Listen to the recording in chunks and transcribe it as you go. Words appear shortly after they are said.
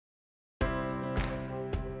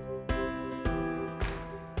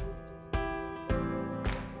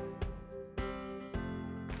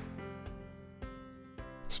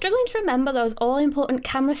Struggling to remember those all-important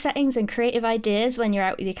camera settings and creative ideas when you're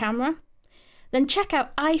out with your camera? Then check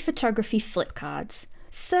out iPhotography flip cards.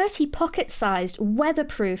 30 pocket-sized,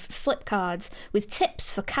 weatherproof flip cards with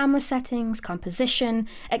tips for camera settings, composition,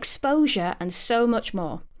 exposure, and so much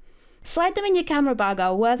more. Slide them in your camera bag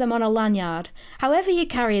or wear them on a lanyard. However you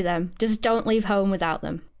carry them, just don't leave home without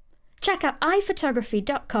them. Check out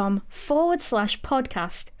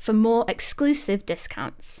iphotography.com/podcast for more exclusive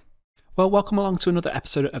discounts. Well, welcome along to another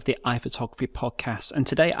episode of the iPhotography podcast. And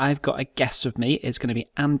today I've got a guest with me. It's going to be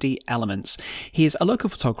Andy Elements. He's a local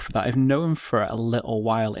photographer that I've known for a little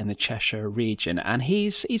while in the Cheshire region. And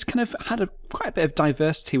he's kind of had quite a bit of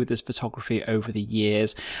diversity with his photography over the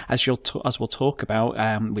years. As we'll talk about,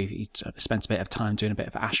 we've spent a bit of time doing a bit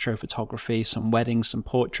of astrophotography, some weddings, some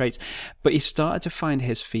portraits. But he started to find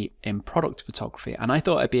his feet in product photography. And I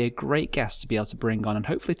thought it'd be a great guest to be able to bring on and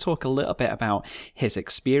hopefully talk a little bit about his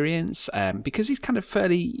experience. Because he's kind of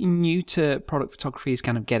fairly new to product photography, he's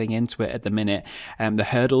kind of getting into it at the minute, the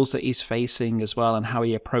hurdles that he's facing as well, and how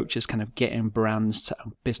he approaches kind of getting brands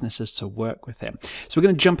and businesses to work with him. So we're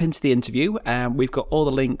going to jump into the interview. We've got all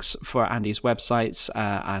the links for Andy's websites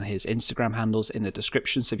and his Instagram handles in the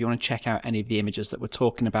description, so if you want to check out any of the images that we're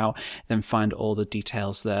talking about, then find all the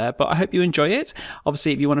details there. But I hope you enjoy it.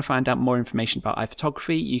 Obviously, if you want to find out more information about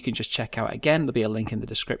iPhotography, you can just check out again, there'll be a link in the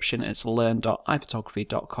description. It's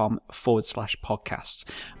learn.iphotography.com/podcast.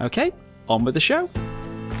 Okay, on with the show.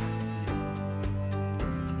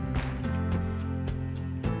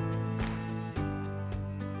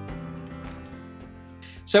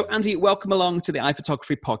 So, Andy, welcome along to the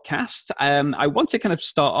iPhotography podcast. I want to kind of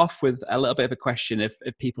start off with a little bit of a question if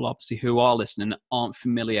people obviously who are listening aren't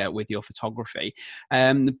familiar with your photography.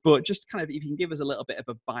 But just kind of, if you can give us a little bit of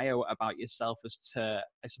a bio about yourself as to,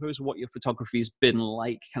 I suppose, what your photography has been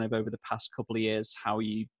like kind of over the past couple of years, how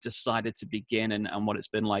you decided to begin and what it's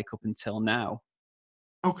been like up until now.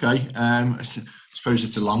 Okay, I suppose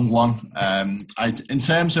it's a long one. In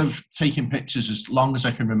terms of taking pictures, as long as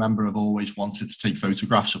I can remember, I've always wanted to take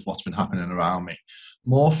photographs of what's been happening around me,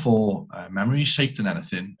 more for memory's sake than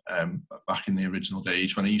anything. Back in the original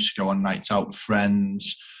days when I used to go on nights out with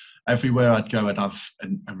friends, everywhere I'd go, I'd have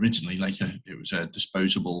originally it was a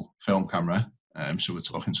disposable film camera. So we're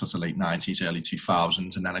talking sort of late 90s, early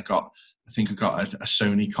 2000s, and then I think I got a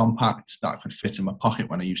Sony compact that I could fit in my pocket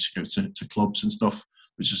when I used to go to clubs and stuff.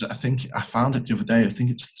 Which is, I think I found it the other day. I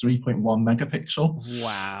think it's 3.1 megapixel.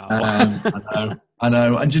 Wow. I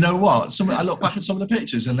know. And you know what? I look back at some of the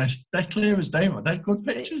pictures and they're clear as day. They're good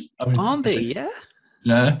pictures. Aren't they? Yeah.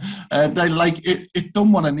 Yeah. They it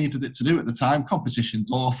done what I needed it to do at the time.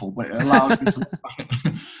 Competition's awful, but it allows me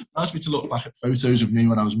to look back at photos of me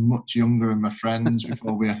when I was much younger and my friends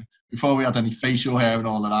before we had any facial hair and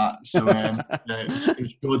all of that. So it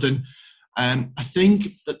was good. And I think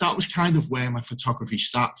that was kind of where my photography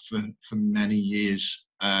sat for many years.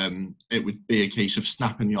 It would be a case of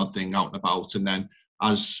snapping the odd thing out and about, and then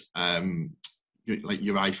as like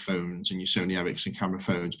your iPhones and your Sony Ericsson camera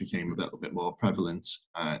phones became a little bit more prevalent,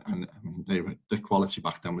 and the quality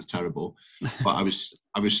back then was terrible. But I was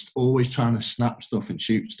always trying to snap stuff and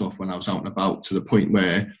shoot stuff when I was out and about, to the point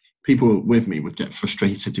where people with me would get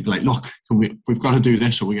frustrated. They'd be like, look, we've got to do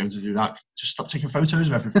this or we're going to do that. Just stop taking photos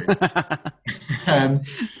of everything.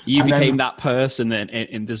 You became that person,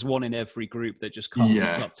 and there's one in every group that just can't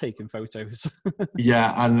stop taking photos.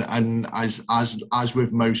 Yeah, and as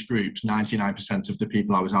with most groups, 99% of the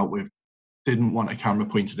people I was out with didn't want a camera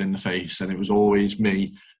pointed in the face, and it was always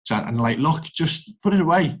me. And like, look, just put it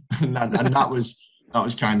away. And that was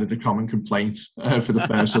kind of the common complaint for the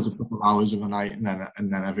first sort of couple of hours of a night, and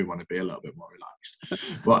then everyone would be a little bit more relaxed.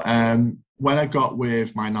 But when I got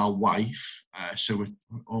with my now wife, so we're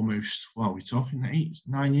almost, we're talking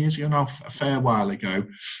 8-9 years ago now, a fair while ago,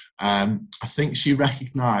 I think she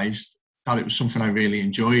recognised that it was something I really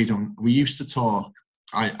enjoyed. And we used to talk.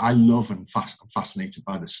 I love and I'm fascinated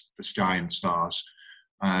by the sky and stars.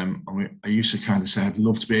 I used to kind of say I'd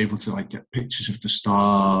love to be able to get pictures of the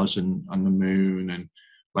stars and the moon, and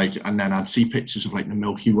then I'd see pictures of the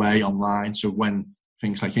Milky Way online. So when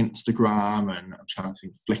things like Instagram and I'm trying to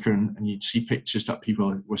think Flickr, and you'd see pictures that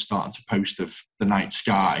people were starting to post of the night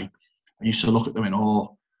sky, I used to look at them in awe.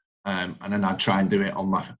 And then I'd try and do it on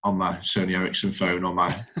my Sony Ericsson phone or my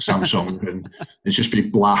Samsung, and it'd just be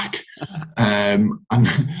black. And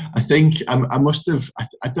I think I must have.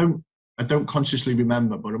 I don't consciously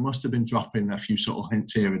remember, but I must have been dropping a few subtle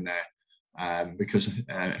hints here and there, because if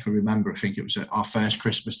I remember, I think it was our first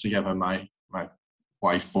Christmas together. My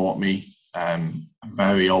wife bought me a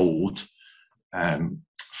very old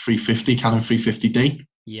 350 Canon 350D.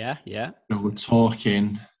 Yeah. So we're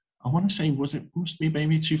talking I want to say, must be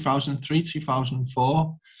maybe 2003,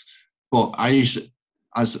 2004. But I used to,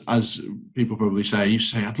 as people probably say, I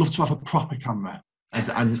used to say, I'd love to have a proper camera.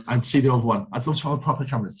 And see the other one, I'd love to have a proper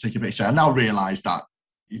camera to take a picture. I now realise that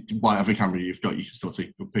whatever camera you've got, you can still take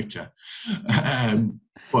a good picture.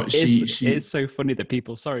 But it's so funny that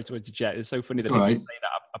people, sorry to interject, it's so funny that people say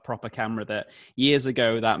that a proper camera, that years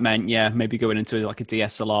ago that meant, maybe going into like a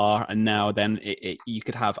DSLR, and now then you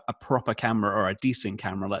could have a proper camera or a decent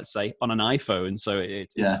camera, let's say, on an iPhone. So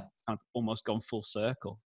it's kind of almost gone full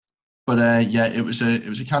circle. But it was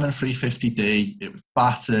a Canon 350D. It was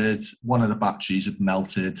battered. One of the batteries had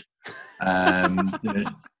melted.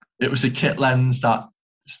 It was a kit lens that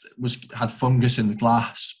had fungus in the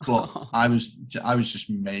glass, but I was just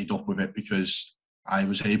made up with it because I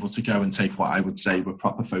was able to go and take what I would say were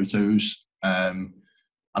proper photos. And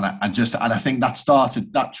I think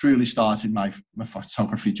that truly started my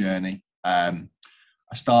photography journey. I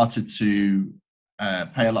started to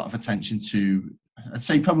pay a lot of attention to, I'd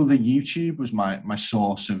say probably YouTube was my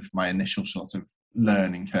source of my initial sort of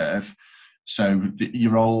learning curve. So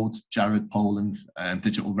your old Jared Poland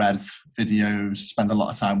Digital Rev videos, spend a lot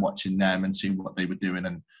of time watching them and seeing what they were doing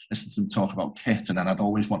and listen to them talk about kit. And then I'd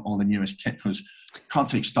always want all the newest kit because I can't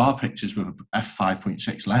take star pictures with an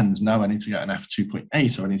f5.6 lens. No, I need to get an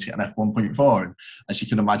f2.8 or I need to get an f1.4. And as you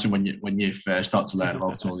can imagine, when you first start to learn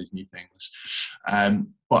about all these new things.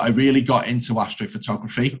 But I really got into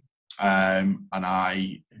astrophotography, and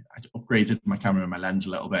I upgraded my camera and my lens a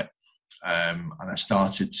little bit. And I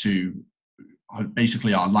started to,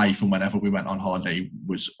 basically our life and whenever we went on holiday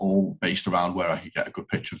was all based around where I could get a good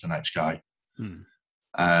picture of the night sky.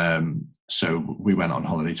 So we went on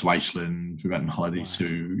holiday to Iceland, we went on holiday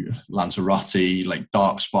to Lanzarote, like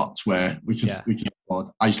dark spots where we can afford.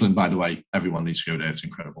 Iceland, by the way, everyone needs to go there, it's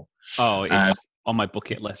incredible. Oh, it's on my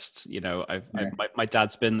bucket list. My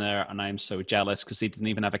dad's been there and I'm so jealous because he didn't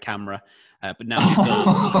even have a camera, but now he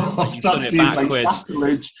does. You've done it backwards.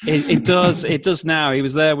 Like it does now. He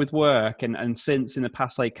was there with work, and since in the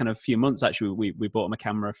past kind of few months actually we bought him a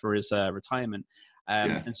camera for his retirement,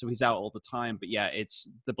 and so he's out all the time. But it's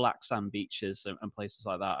the black sand beaches and places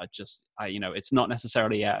like that are just it's not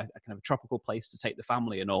necessarily a kind of a tropical place to take the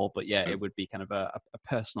family and all, but it would be kind of a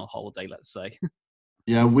personal holiday, let's say.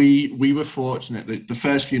 Yeah, we were fortunate that the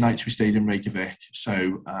first few nights we stayed in Reykjavik,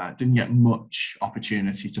 so didn't get much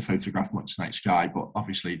opportunity to photograph much night sky, but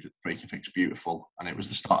obviously Reykjavik's beautiful, and it was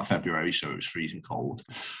the start of February, so it was freezing cold,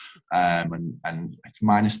 and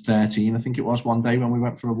minus 13, I think it was one day when we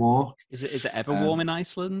went for a walk. Is it ever warm in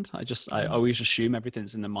Iceland? I always assume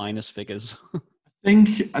everything's in the minus figures.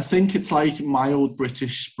 I think it's like mild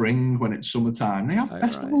British spring when it's summertime. They have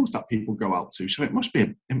festivals that people go out to, so it must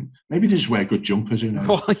be maybe they just wear good jumpers. Who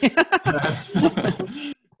knows?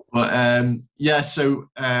 But so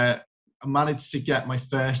I managed to get my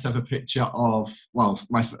first ever picture of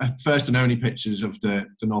my first and only pictures of the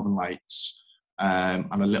Northern Lights and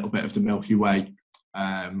a little bit of the Milky Way.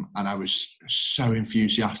 And I was so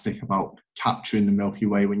enthusiastic about capturing the Milky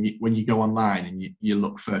Way. When you go online and you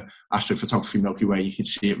look for astrophotography Milky Way, you can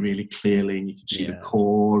see it really clearly, and you can see the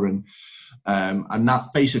core, and that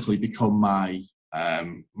basically become my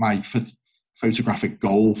photographic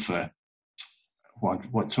goal for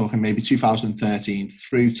what talking maybe 2013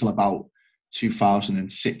 through till about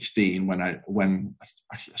 2016 when I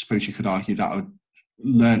suppose you could argue that I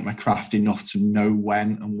learned my craft enough to know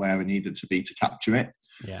when and where I needed to be to capture it.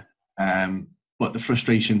 But the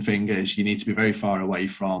frustration thing is you need to be very far away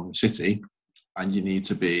from the city, and you need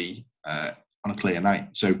to be on a clear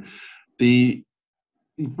night. So the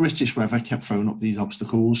British weather kept throwing up these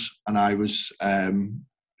obstacles, and I was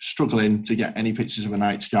struggling to get any pictures of a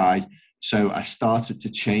night sky. So I started to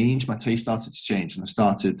change, my taste started to change, and I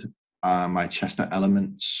started my Chester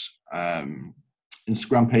Elements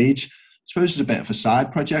Instagram page. I suppose it's a bit of a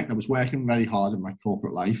side project. I was working very hard in my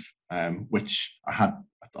corporate life, which I had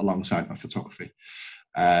alongside my photography.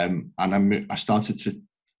 And I started to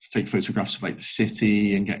take photographs of like the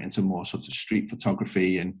city and get into more sort of street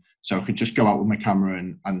photography. And so I could just go out with my camera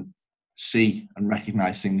and see and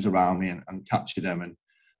recognize things around me and capture them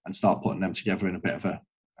and start putting them together in a bit of a,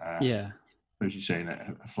 as you say,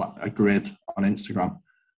 a grid on Instagram.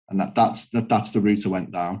 And that's the route I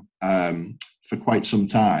went down for quite some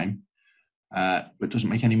time. But doesn't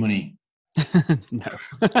make any money. No.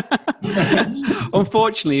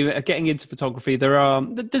 Unfortunately, getting into photography,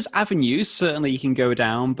 there's avenues certainly you can go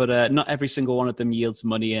down, but not every single one of them yields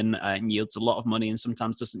money and yields a lot of money, and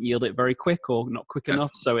sometimes doesn't yield it very quick or not quick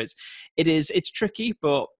enough. So it's tricky,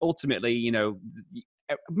 but ultimately,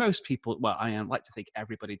 most people, well, I like to think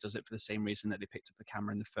everybody does it for the same reason that they picked up a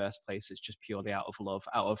camera in the first place. It's just purely out of love,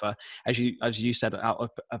 out of as you said, out of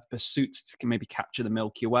a pursuit to maybe capture the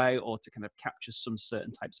Milky Way or to kind of capture some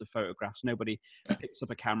certain types of photographs. Nobody picks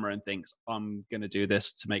up a camera and thinks, I'm going to do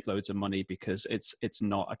this to make loads of money, because it's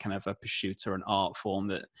not a kind of a pursuit or an art form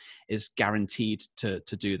that is guaranteed to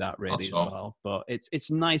do that really as well. But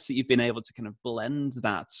it's nice that you've been able to kind of blend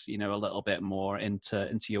that, you know, a little bit more into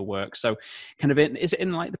your work. So kind of is it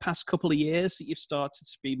in like the past couple of years that you've started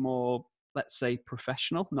to be more, let's say,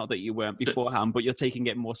 professional? Not that you weren't beforehand, but you're taking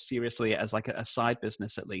it more seriously as like a side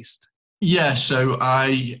business at least. Yeah, so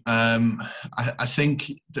I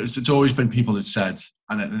think there's always been people that said,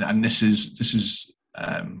 and this is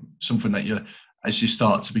something that as you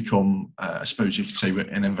start to become, I suppose you could say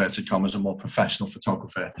in inverted commas, a more professional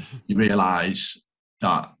photographer, you realise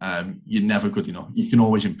that you're never good enough. You can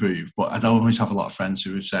always improve. But I'd always have a lot of friends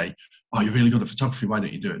who would say, "Oh, you're really good at photography. Why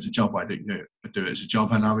don't you do it as a job? Why don't you do it as a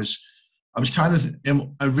job?" And I was kind of,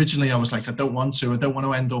 originally I was like, I don't want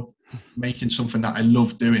to end up making something that I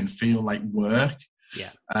love doing feel like work. Yeah.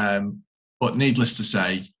 But needless to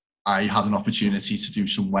say, I had an opportunity to do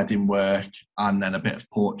some wedding work and then a bit of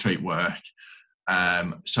portrait work.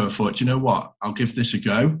 So I thought, you know what, I'll give this a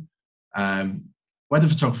go. Wedding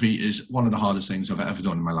photography is one of the hardest things I've ever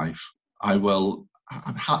done in my life.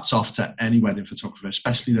 Hats off to any wedding photographer,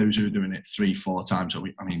 especially those who are doing it 3-4 times a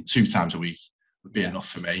week. I mean, 2 times a week would be enough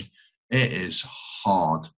for me. It is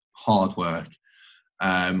hard work.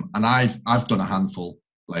 And I've done a handful.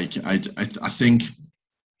 Like I think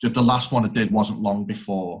the last one I did wasn't long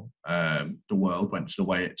before the world went to the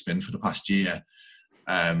way it's been for the past year.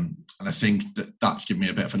 And I think that's given me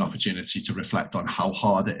a bit of an opportunity to reflect on how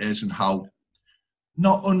hard it is and how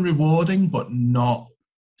not unrewarding, but not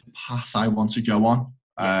the path I want to go on.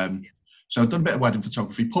 So I've done a bit of wedding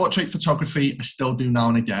photography. Portrait photography I still do now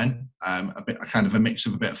and again, a kind of a mix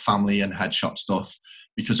of a bit of family and headshot stuff,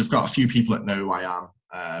 because I've got a few people that know who I am.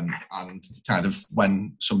 And kind of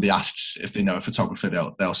when somebody asks if they know a photographer,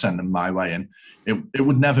 they'll send them my way. And it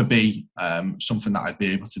would never be something that I'd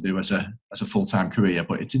be able to do as a full-time career,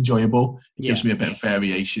 but it's enjoyable. It gives me a bit of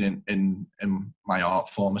variation in my art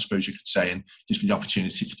form, I suppose you could say, and gives me the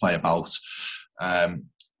opportunity to play about.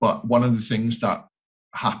 But one of the things that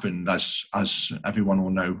happened, as everyone will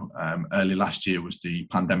know, early last year was the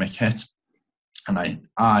pandemic hit. And I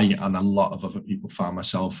and a lot of other people found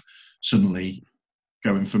myself suddenly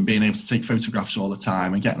going from being able to take photographs all the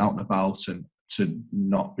time and getting out and about and to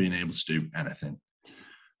not being able to do anything.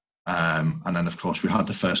 And then, of course, we had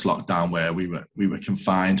the first lockdown where we were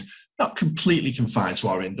confined, not completely confined to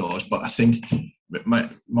our indoors, but I think my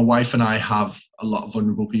wife and I have a lot of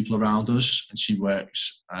vulnerable people around us, and she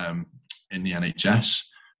works in the NHS.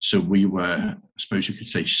 So we were, I suppose you could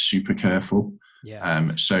say, super careful.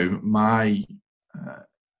 Yeah. So my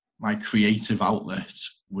creative outlet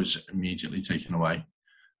was immediately taken away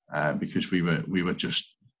because we were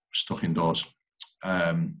just stuck indoors.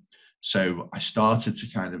 So I started to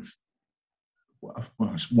kind of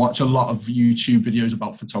watch a lot of YouTube videos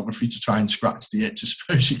about photography to try and scratch the itch, I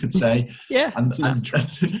suppose you could say. Yeah, and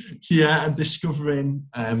discovering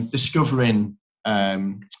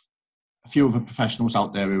a few other professionals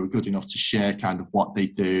out there who are good enough to share kind of what they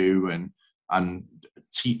do and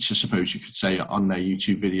teach, I suppose you could say, on their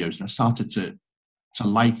YouTube videos. And I started to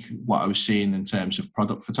like what I was seeing in terms of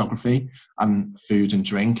product photography and food and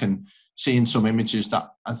drink, and seeing some images that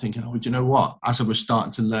I'm thinking, oh, do you know what? As I was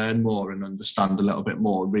starting to learn more and understand a little bit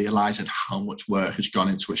more, realising how much work has gone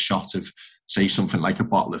into a shot of, say, something like a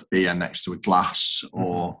bottle of beer next to a glass,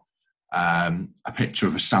 or a picture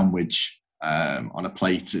of a sandwich on a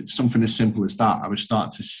plate. It's something as simple as that. I was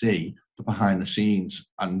starting to see the behind the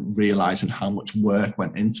scenes and realising how much work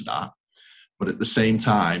went into that. But at the same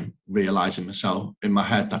time, realising myself in my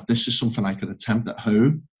head that this is something I could attempt at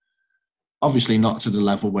home. Obviously not to the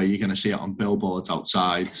level where you're going to see it on billboards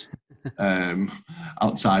outside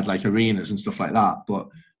like arenas and stuff like that. But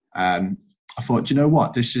I thought, do you know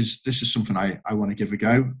what? This is something I want to give a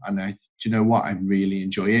go. And do you know what? I really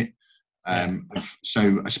enjoy it.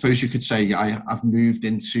 So I suppose you could say I've moved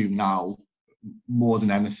into now, more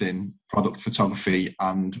than anything, product photography,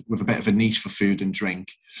 and with a bit of a niche for food and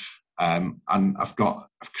drink. And I've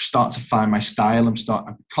started to find my style. I'm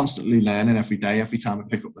constantly learning every day. Every time I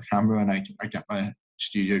pick up the camera and I get my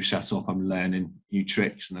studio set up, I'm learning new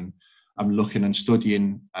tricks, and then I'm looking and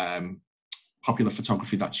studying popular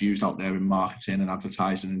photography that's used out there in marketing and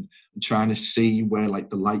advertising, and trying to see where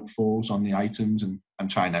like the light falls on the items and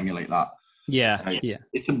try and emulate that. Yeah.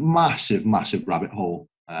 It's a massive, massive rabbit hole.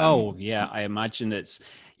 Oh yeah, I imagine it's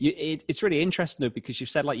really interesting though, because you've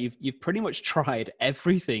said like you've pretty much tried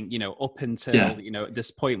everything, up until Yeah, this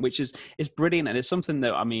point, which is brilliant, and it's something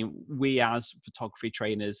that I mean we as photography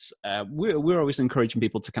trainers, we're always encouraging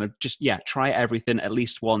people to kind of just try everything at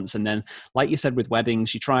least once, and then like you said with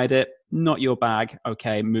weddings, you tried it, not your bag,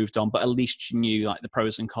 okay, moved on, but at least you knew like the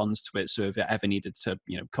pros and cons to it, so if it ever needed to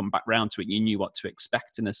come back round to it, you knew what to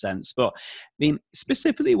expect in a sense. But I mean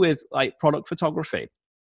specifically with like product photography.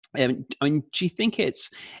 I mean, do you think if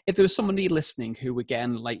there was somebody listening who,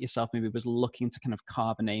 again, like yourself, maybe was looking to kind of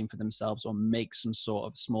carve a name for themselves or make some sort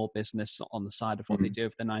of small business on the side of what they do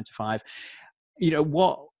for their 9 to 5,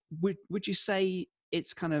 what would you say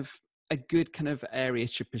it's kind of a good kind of area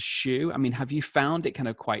to pursue? I mean, have you found it kind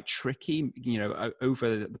of quite tricky,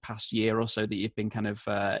 over the past year or so that you've been kind of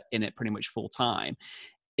in it pretty much full time?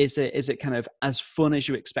 Is it kind of as fun as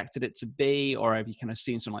you expected it to be, or have you kind of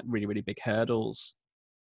seen some like really, really big hurdles?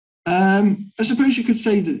 I suppose you could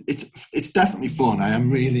say that it's definitely fun. I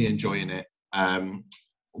am really enjoying it.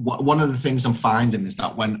 One of the things I'm finding is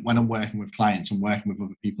that when I'm working with clients, I'm working with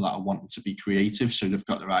other people that are wanting to be creative, so they've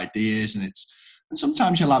got their ideas, and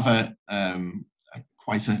sometimes you'll have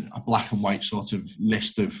quite a black and white sort of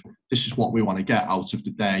list of this is what we want to get out of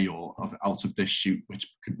the day or out of this shoot, which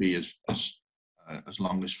could be as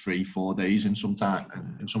long as 3-4 days in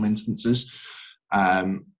some instances.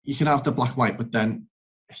 You can have the black and white, but then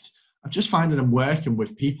I'm just finding I'm working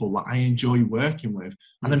with people that I enjoy working with,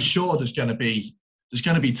 and I'm sure there's going to be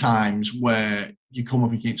times where you come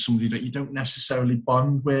up against somebody that you don't necessarily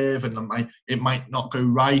bond with, and it might not go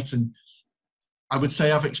right. And I would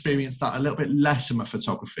say I've experienced that a little bit less in my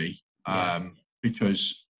photography,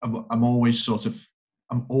 because I'm always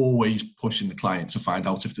pushing the client to find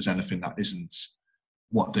out if there's anything that isn't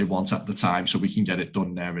what they want at the time, so we can get it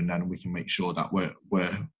done there and then, and we can make sure that we're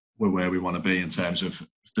where we want to be in terms of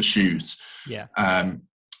the shoot. Yeah.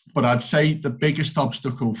 But I'd say the biggest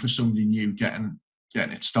obstacle for somebody new getting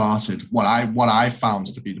it started, what I found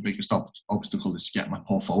to be the biggest obstacle is to get my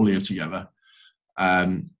portfolio together,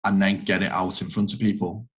 and then get it out in front of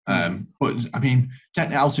people. But I mean,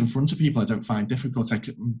 getting it out in front of people, I don't find difficult. A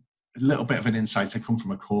little bit of an insight. I come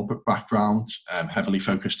from a corporate background, heavily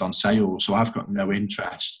focused on sales, so I've got no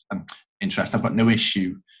interest. I've got no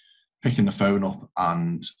issue picking the phone up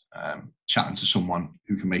and chatting to someone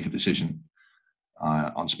who can make a decision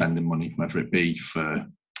on spending money, whether it be for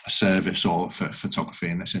a service or for photography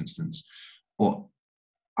in this instance. But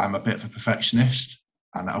I'm a bit of a perfectionist,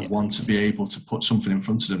 and I want to be able to put something in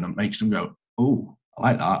front of them that makes them go, "Oh, I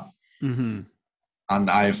like that." Mm-hmm. And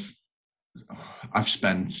I've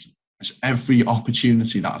spent every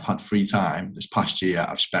opportunity that I've had free time this past year,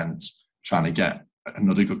 I've spent trying to get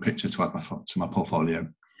another good picture to add to my portfolio.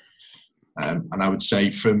 And I would say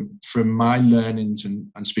from my learnings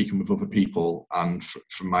and speaking with other people and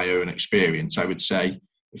from my own experience, I would say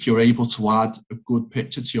if you're able to add a good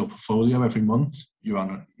picture to your portfolio every month,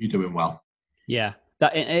 you're doing well. Yeah.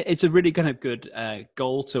 It's a really kind of good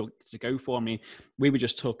goal to go for. I mean, we were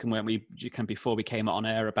just talking before we came on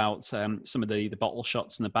air about some of the bottle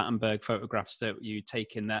shots and the Battenberg photographs that you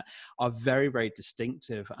take in that are very, very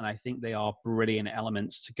distinctive, and I think they are brilliant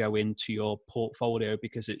elements to go into your portfolio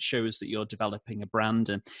because it shows that you're developing a brand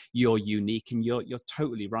and you're unique. And you're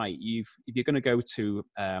totally right. If you're going to go to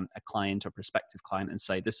a client or prospective client and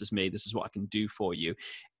say, "This is me. This is what I can do for you,"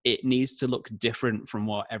 it needs to look different from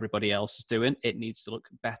what everybody else is doing. It needs to look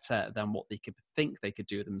better than what they could think they could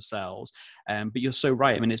do themselves. But you're so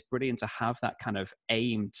right. I mean, it's brilliant to have that kind of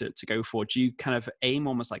aim to go for. Do you kind of aim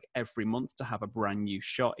almost like every month to have a brand new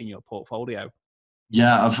shot in your portfolio?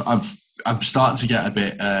 Yeah, I'm starting to get a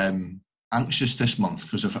bit anxious this month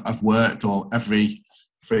because I've worked, or every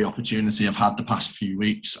free opportunity I've had the past few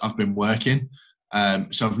weeks, I've been working.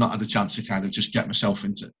 So I've not had the chance to kind of just get myself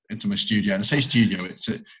into my studio. And I say studio,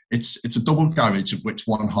 it's a double garage of which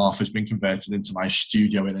one half has been converted into my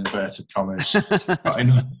studio in inverted commas.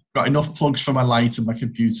 got enough plugs for my light and my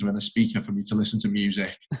computer and a speaker for me to listen to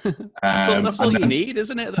music. That's all you need,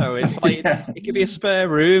 isn't it? Though it's like it can be a spare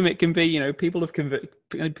room. It can be people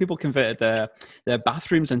converted their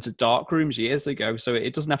bathrooms into dark rooms years ago. So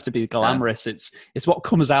it doesn't have to be glamorous. It's what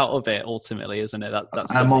comes out of it ultimately, isn't it?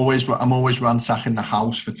 I'm always ransacking the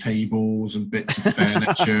house for tables and bits of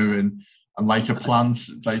furniture and like a plant.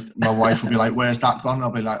 Like my wife will be like, "Where's that gone?" I'll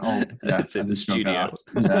be like, "Oh, yeah, it's in the studio."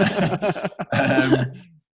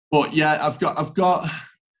 But yeah,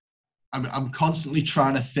 I'm constantly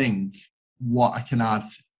trying to think what I can add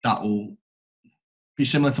that will be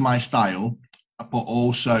similar to my style, but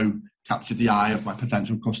also capture the eye of my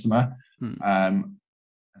potential customer. And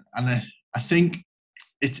I think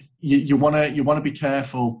you want to be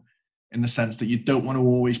careful in the sense that you don't want to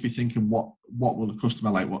always be thinking what will the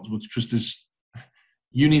customer like, because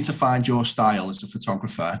you need to find your style as a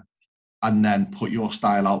photographer and then put your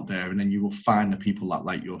style out there, and then you will find the people that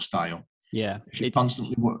like your style. Yeah. If you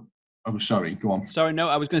constantly work. Oh, sorry, go on. Sorry, no,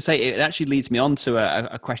 I was going to say, it actually leads me on to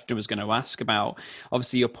a question I was going to ask about.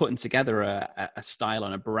 Obviously, you're putting together a style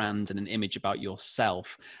and a brand and an image about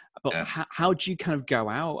yourself. But how do you kind of go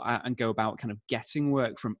out and go about kind of getting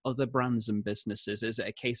work from other brands and businesses? Is it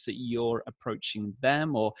a case that you're approaching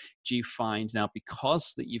them, or do you find now,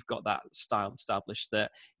 because that you've got that style established, that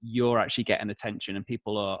you're actually getting attention and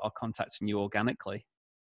people are contacting you organically?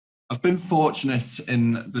 I've been fortunate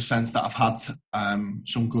in the sense that I've had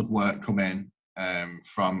some good work come in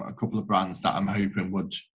from a couple of brands that I'm hoping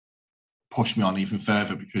would push me on even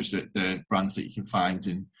further, because the brands that you can find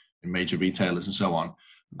in major retailers and so on,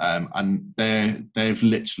 and they've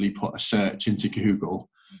literally put a search into Google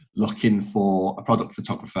looking for a product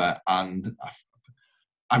photographer, and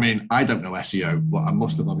I mean, I don't know SEO, but I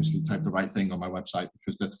must have obviously typed the right thing on my website,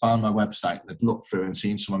 because they'd found my website and they'd looked through and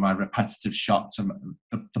seen some of my repetitive shots and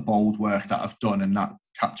the bold work that I've done, and that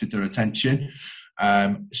captured their attention.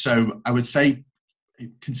 So I would say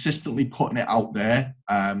consistently putting it out there.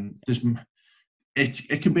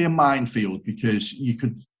 It can be a minefield, because you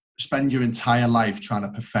could spend your entire life trying to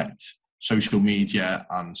perfect social media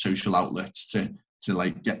and social outlets to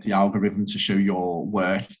like get the algorithm to show your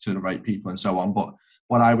work to the right people and so on. But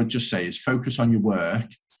what I would just say is focus on your work,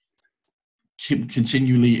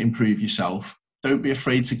 continually improve yourself. Don't be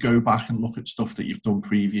afraid to go back and look at stuff that you've done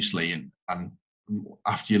previously, and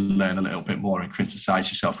after you learn a little bit more, and criticize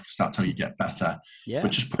yourself, because that's how you get better. Yeah.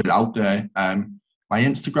 But just put it out there. My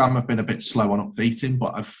Instagram, I've been a bit slow on updating,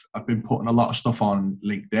 but I've been putting a lot of stuff on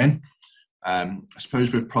LinkedIn. I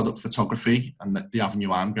suppose with product photography and the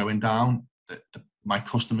avenue I'm going down, my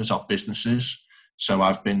customers are businesses. So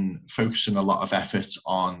I've been focusing a lot of effort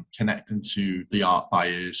on connecting to the art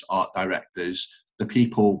buyers, art directors, the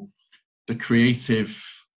people, the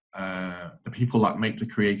people that make the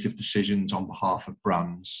creative decisions on behalf of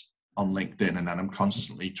brands on LinkedIn. And then I'm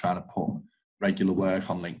constantly trying to put regular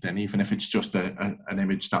work on LinkedIn, even if it's just an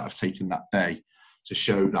image that I've taken that day, to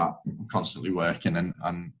show that I'm constantly working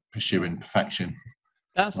and pursuing perfection.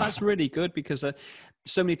 That's really good, because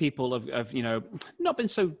so many people have not been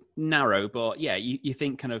so narrow, but yeah, you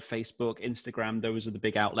think kind of Facebook, Instagram, those are the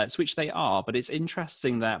big outlets, which they are. But it's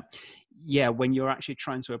interesting that, yeah, when you're actually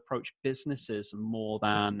trying to approach businesses more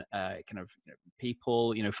than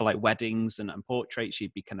people, for like weddings and portraits,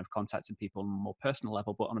 you'd be kind of contacting people on a more personal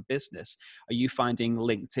level. But on a business, are you finding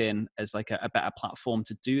LinkedIn as like a better platform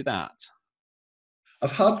to do that?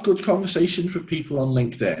 I've had good conversations with people on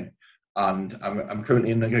LinkedIn. And I'm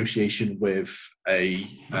currently in negotiation with a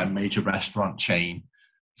major restaurant chain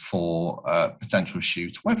for a potential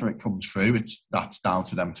shoot. Whether it comes through, that's down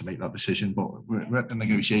to them to make that decision. But we're at the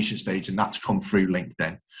negotiation stage, and that's come through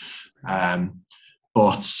LinkedIn.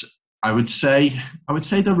 But I would say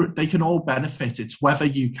they can all benefit. It's whether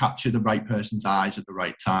you capture the right person's eyes at the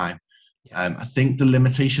right time. I think the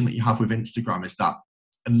limitation that you have with Instagram is that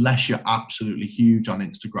unless you're absolutely huge on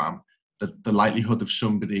Instagram, the likelihood of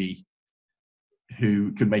somebody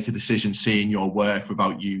who could make a decision seeing your work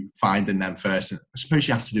without you finding them first. I suppose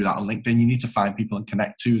you have to do that on LinkedIn. You need to find people and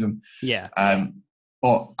connect to them. Yeah.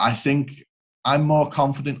 But I think I'm more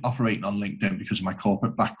confident operating on LinkedIn because of my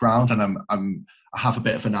corporate background, and I have a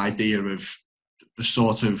bit of an idea of the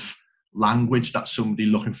sort of language that somebody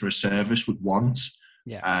looking for a service would want.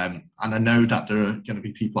 Yeah. And I know that there are going to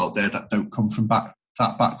be people out there that don't come from that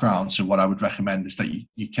background. So what I would recommend is that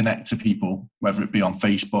you connect to people, whether it be on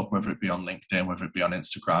Facebook, whether it be on LinkedIn, whether it be on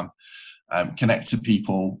Instagram, connect to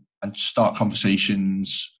people and start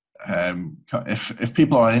conversations. If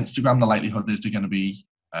people are on Instagram, the likelihood is they're going to be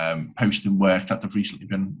posting work that they've recently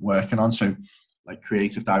been working on. So like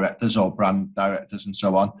creative directors or brand directors and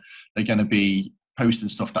so on, they're going to be posting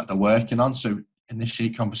stuff that they're working on. So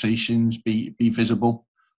initiate conversations, be visible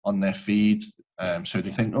on their feed. So they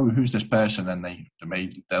think, oh, who's this person? And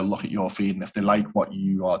they'll look at your feed, and if they like what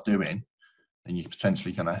you are doing, then you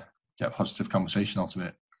potentially kind of get a positive conversation out of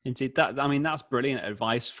it. Indeed, that's brilliant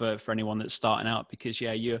advice for anyone that's starting out, because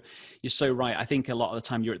yeah, you're so right. I think a lot of the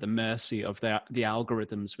time you're at the mercy of the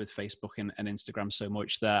algorithms with Facebook and Instagram so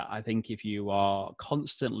much that I think if you are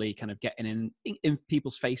constantly kind of getting in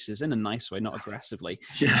people's faces in a nice way, not aggressively,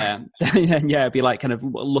 be like kind of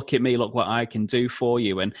look at me, look what I can do for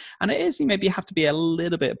you, and it is, you maybe have to be a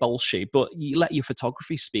little bit bolshy, but you let your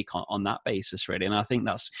photography speak on that basis really. And I think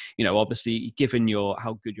that's, obviously given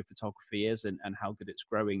how good your photography is and how good it's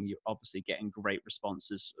growing, doing, you're obviously getting great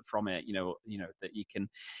responses from it. That you can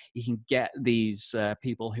get these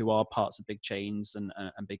people who are parts of big chains and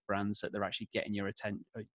big brands, that they're actually getting your attention,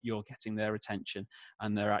 you're getting their attention,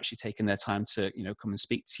 and they're actually taking their time to come and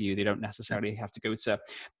speak to you. They don't necessarily have to go to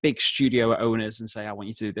big studio owners and say, I want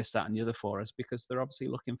you to do this, that, and the other for us, because they're obviously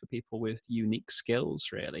looking for people with unique skills,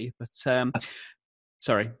 really. But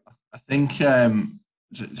sorry, I think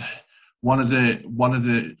one of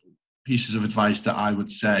the pieces of advice that I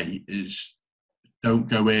would say is, don't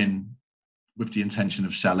go in with the intention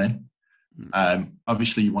of selling.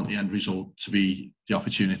 Obviously, you want the end result to be the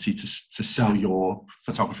opportunity to sell your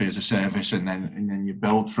photography as a service, and then you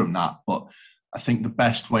build from that. But I think the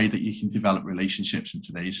best way that you can develop relationships in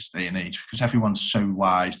today's day and age, because everyone's so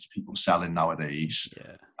wise to people selling nowadays,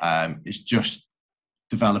 is just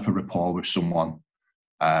develop a rapport with someone.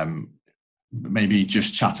 Maybe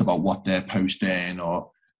just chat about what they're posting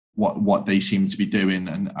or what they seem to be doing,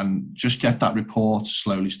 and just get that rapport to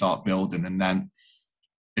slowly start building. And then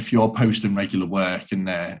if you're posting regular work and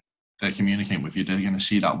they're communicating with you, they're going to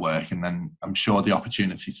see that work, and then I'm sure the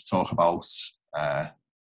opportunity to talk about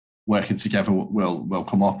working together will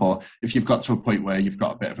come up. Or if you've got to a point where you've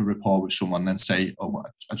got a bit of a rapport with someone, then say, oh,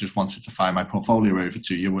 I just wanted to fire my portfolio over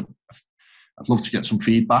to you. I'd love to get some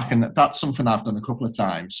feedback. And that's something I've done a couple of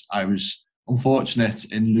times. I was unfortunate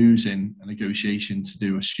in losing a negotiation to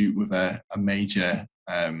do a shoot with a major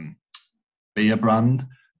beer brand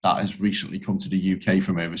that has recently come to the UK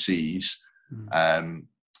from overseas.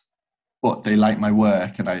 But they like my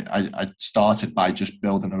work, and I started by just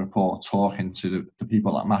building a rapport, talking to the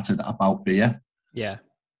people that mattered about beer. Yeah.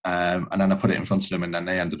 And then I put it in front of them, and then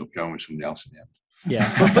they ended up going with somebody else in the end.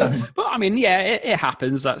 Yeah. But I mean, yeah, it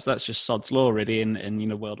happens. That's just sod's law, really, in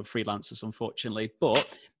the world of freelancers, unfortunately. But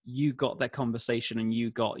you got that conversation, and you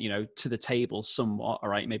got to the table somewhat. All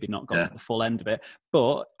right, maybe not got to the full end of it,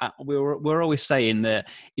 but we're always saying that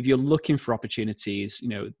if you're looking for opportunities,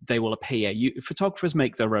 they will appear. Photographers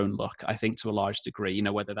make their own luck, I think, to a large degree.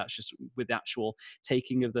 Whether that's just with the actual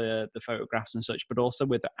taking of the photographs and such, but also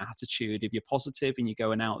with the attitude. If you're positive and you're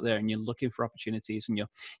going out there and you're looking for opportunities and you're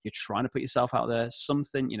trying to put yourself out there,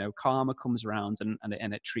 something karma comes around and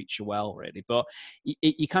it treats you well, really. But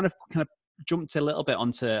you kind of jumped a little bit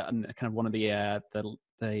onto kind of one of the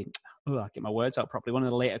I'll get my words out properly. One of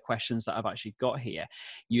the later questions that I've actually got here,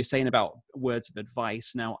 you were saying about words of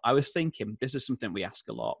advice. Now, I was thinking, this is something we ask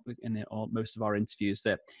a lot in most of our interviews,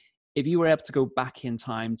 that if you were able to go back in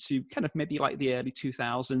time to kind of maybe like the early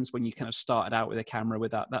 2000s when you kind of started out with a camera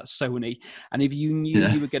with that Sony, and if you knew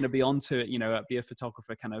you were going to be onto it, be a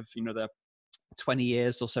photographer kind of, the 20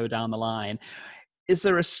 years or so down the line, is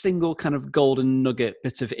there a single kind of golden nugget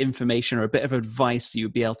bit of information or a bit of advice that you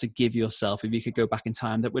would be able to give yourself if you could go back in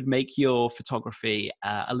time that would make your photography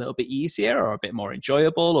a little bit easier or a bit more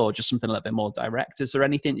enjoyable, or just something a little bit more direct? Is there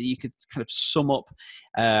anything that you could kind of sum up,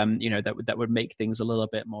 that would make things a little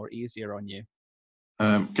bit more easier on you?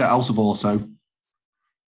 Get out of auto,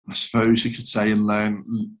 I suppose you could say, and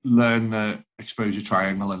learn the exposure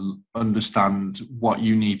triangle and understand what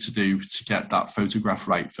you need to do to get that photograph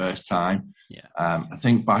right first time. Yeah. I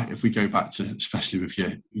think if we go back to, especially with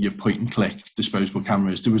your point and click disposable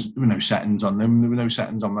cameras, there were no settings on them. There were no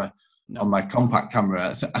settings on my compact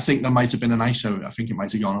camera. I think there might have been an ISO. I think it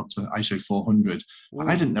might have gone up to ISO 400. Ooh.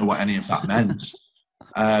 I didn't know what any of that meant.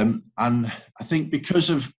 And I think because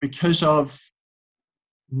of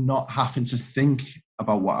not having to think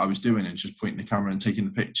about what I was doing and just pointing the camera and taking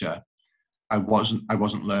the picture, I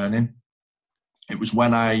wasn't learning. It was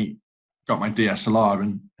when I got my DSLR,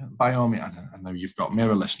 and by all means, I know you've got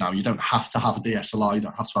mirrorless now. You don't have to have a DSLR, you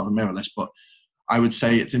don't have to have a mirrorless, but I would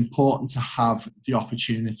say it's important to have the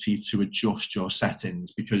opportunity to adjust your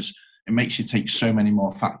settings, because it makes you take so many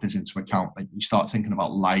more factors into account. Like, you start thinking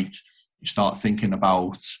about light, you start thinking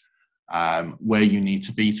about where you need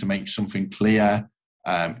to be to make something clear.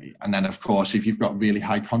 And then, of course, if you've got really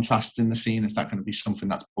high contrasts in the scene, is that going to be something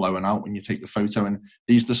that's blowing out when you take the photo? And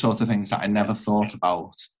these are the sort of things that I never thought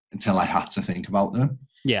about until I had to think about them.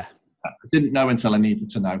 Yeah. I didn't know until I needed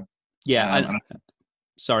to know. Yeah.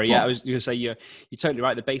 Sorry, I was going to say you're totally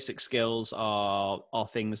right. The basic skills are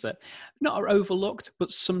things that not are overlooked, but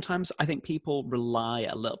sometimes I think people rely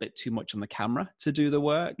a little bit too much on the camera to do the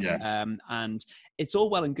work. Yeah. And it's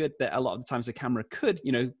all well and good that a lot of the times the camera could,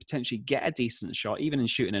 potentially get a decent shot. Even in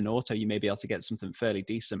shooting an auto, you may be able to get something fairly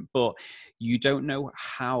decent, but you don't know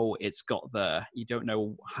how it's got there. You don't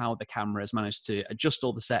know how the camera has managed to adjust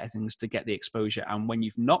all the settings to get the exposure. And when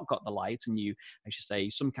you've not got the light, and I should say,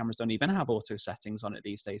 some cameras don't even have auto settings on it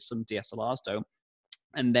these days, some DSLRs don't.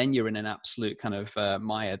 And then you're in an absolute kind of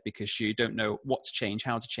mire because you don't know what to change,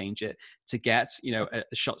 how to change it to get,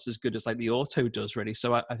 shots as good as like the auto does really.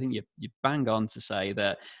 So I think you bang on to say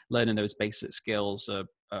that learning those basic skills are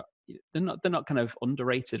they're not kind of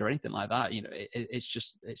underrated or anything like that. It's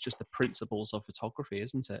just the principles of photography,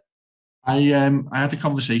 isn't it? I had a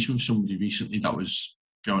conversation with somebody recently that was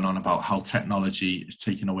going on about how technology is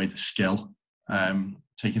taking away the skill,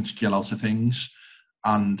 taking skill out of things.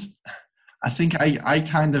 And I think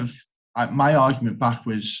my argument back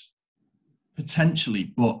was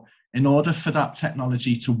potentially, but in order for that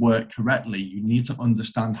technology to work correctly, you need to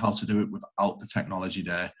understand how to do it without the technology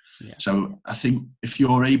there. Yeah. So I think if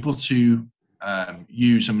you're able to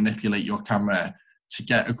use and manipulate your camera to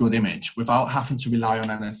get a good image without having to rely on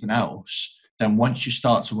anything else, then once you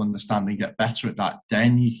start to understand and get better at that,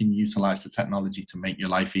 then you can utilize the technology to make your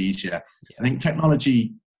life easier. Yeah. I think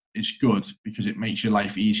technology is good because it makes your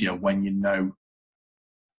life easier when you know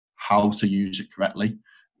how to use it correctly.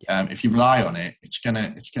 If you rely on it,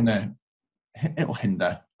 it'll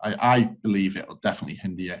hinder. I believe it'll definitely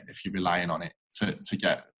hinder you if you're relying on it to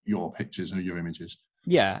get your pictures or your images.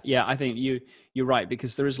 Yeah, I think you're right,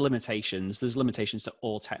 because there is limitations. There's limitations to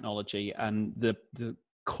all technology, and the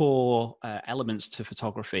core elements to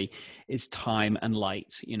photography is time and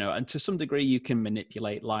light, and to some degree you can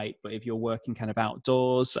manipulate light, but if you're working kind of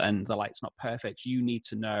outdoors and the light's not perfect, you need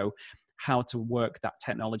to know how to work that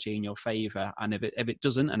technology in your favor. And if it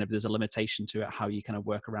doesn't, and if there's a limitation to it, how you kind of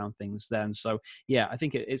work around things then. So yeah, I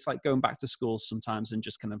think it's like going back to school sometimes and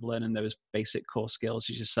just kind of learning those basic core skills,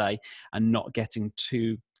 as you say, and not getting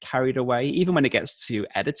too carried away. Even when it gets to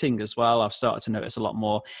editing as well, I've started to notice a lot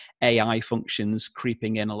more AI functions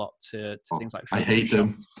creeping in a lot to things like Photoshop. I hate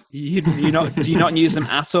them. Do you not use them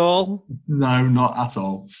at all? No, not at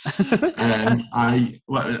all. I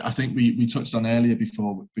think we touched on earlier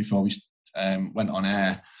before we went on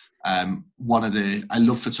air. I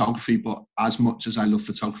love photography, but as much as I love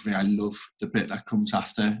photography, I love the bit that comes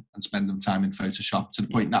after and spending time in Photoshop, to the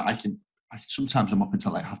point that I sometimes I'm up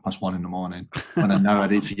until like 1:30 in the morning when I know I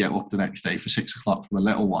need to get up the next day for 6 o'clock for a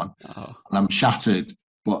little one. And I'm shattered,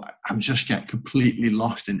 but I'm just get completely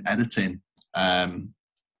lost in editing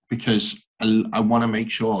because I want to make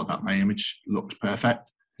sure that my image looks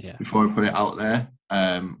perfect before I put it out there.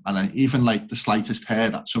 And even like the slightest hair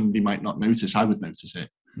that somebody might not notice, I would notice it.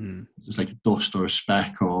 If there's like a dust or a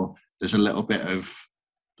speck, or there's a little bit of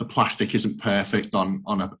the plastic isn't perfect on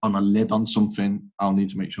a lid on something, I'll need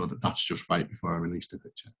to make sure that that's just right before I release the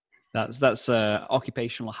picture. That's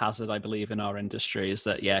occupational hazard, I believe, in our industry, is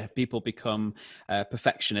that people become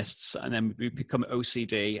perfectionists, and then we become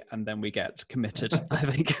OCD, and then we get committed. I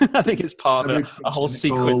think it's part of a whole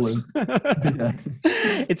sequence.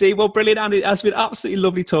 It's well, brilliant, Andy. It's been absolutely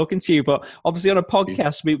lovely talking to you. But obviously, on a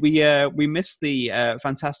podcast, we miss the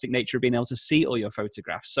fantastic nature of being able to see all your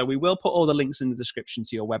photographs. So we will put all the links in the description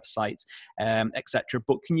to your website, etc.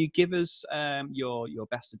 But can you give us your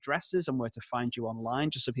best addresses and where to find you online,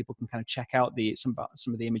 just so people can kind of check out some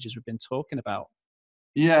of the images we've been talking about?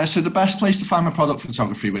 Yeah, so the best place to find my product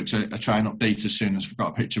photography, which I try and update as soon as we've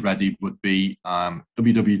got a picture ready, would be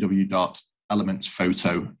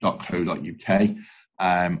www.elementsphoto.co.uk.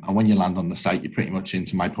 And when you land on the site, you're pretty much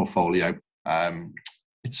into my portfolio. I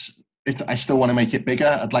still want to make it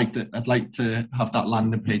bigger. I'd like to have that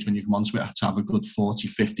landing page when you come onto it to have a good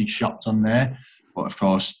 40-50 shots on there. But of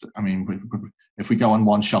course, I mean, if we go on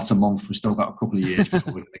one shot a month, we've still got a couple of years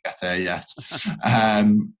before we're going to get there yet.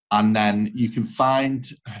 And then you can find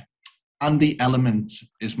Andy Element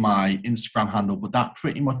is my Instagram handle, but that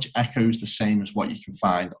pretty much echoes the same as what you can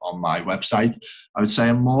find on my website. I would say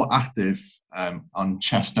I'm more active on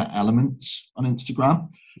Chester Elements on Instagram.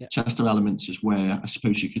 Yeah. Chester Elements is where I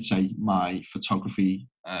suppose you could say my photography,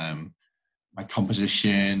 my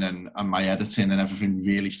composition and my editing and everything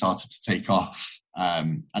really started to take off.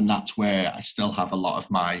 And that's where I still have a lot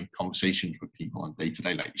of my conversations with people on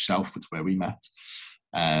day-to-day, like yourself. It's where we met.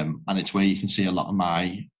 And it's where you can see a lot of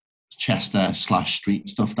my Chester/street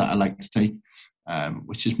stuff that I like to take,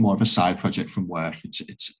 which is more of a side project from work. It's a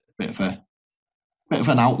bit of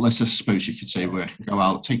an outlet, I suppose you could say, where I can go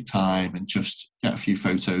out, take time and just get a few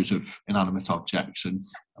photos of inanimate objects and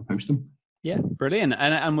post them. Yeah, brilliant.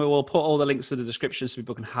 And we will put all the links to the description so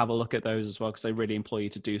people can have a look at those as well, because I really implore you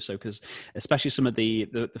to do so, because especially some of the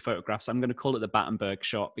photographs, I'm going to call it the Battenberg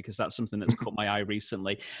shot, because that's something that's caught my eye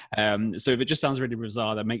recently. So if it just sounds really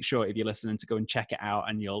bizarre, then make sure if you're listening to go and check it out,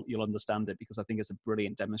 and you'll understand it, because I think it's a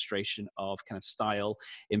brilliant demonstration of kind of style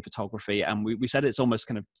in photography. And we said it's almost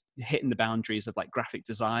kind of hitting the boundaries of like graphic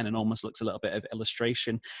design and almost looks a little bit of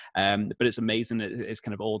illustration. But it's amazing. It's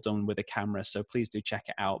kind of all done with a camera. So please do check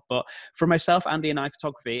it out. But for myself, Andy, and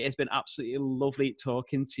iPhotography, it's been absolutely lovely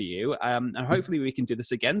talking to you. And hopefully we can do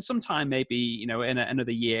this again sometime, maybe, you know, in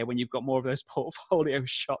another year when you've got more of those portfolio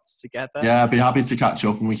shots together. Yeah, I'd be happy to catch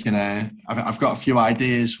up, and we can, I've got a few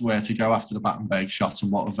ideas where to go after the Battenberg shot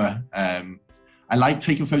and whatever. I like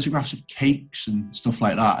taking photographs of cakes and stuff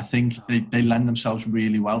like that. I think they lend themselves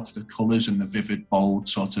really well to the colours and the vivid, bold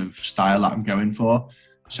sort of style that I'm going for.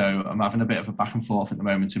 So I'm having a bit of a back and forth at the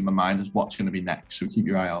moment in my mind as what's going to be next. So keep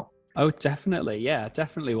your eye out. Oh, definitely. Yeah,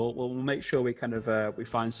 definitely. We'll make sure we kind of we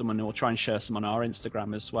find someone, and we'll try and share some on our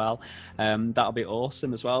Instagram as well. That'll be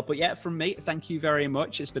awesome as well. But yeah, from me, thank you very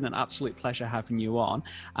much. It's been an absolute pleasure having you on,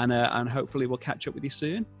 and hopefully we'll catch up with you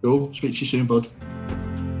soon. Cool. Speak to you soon, bud.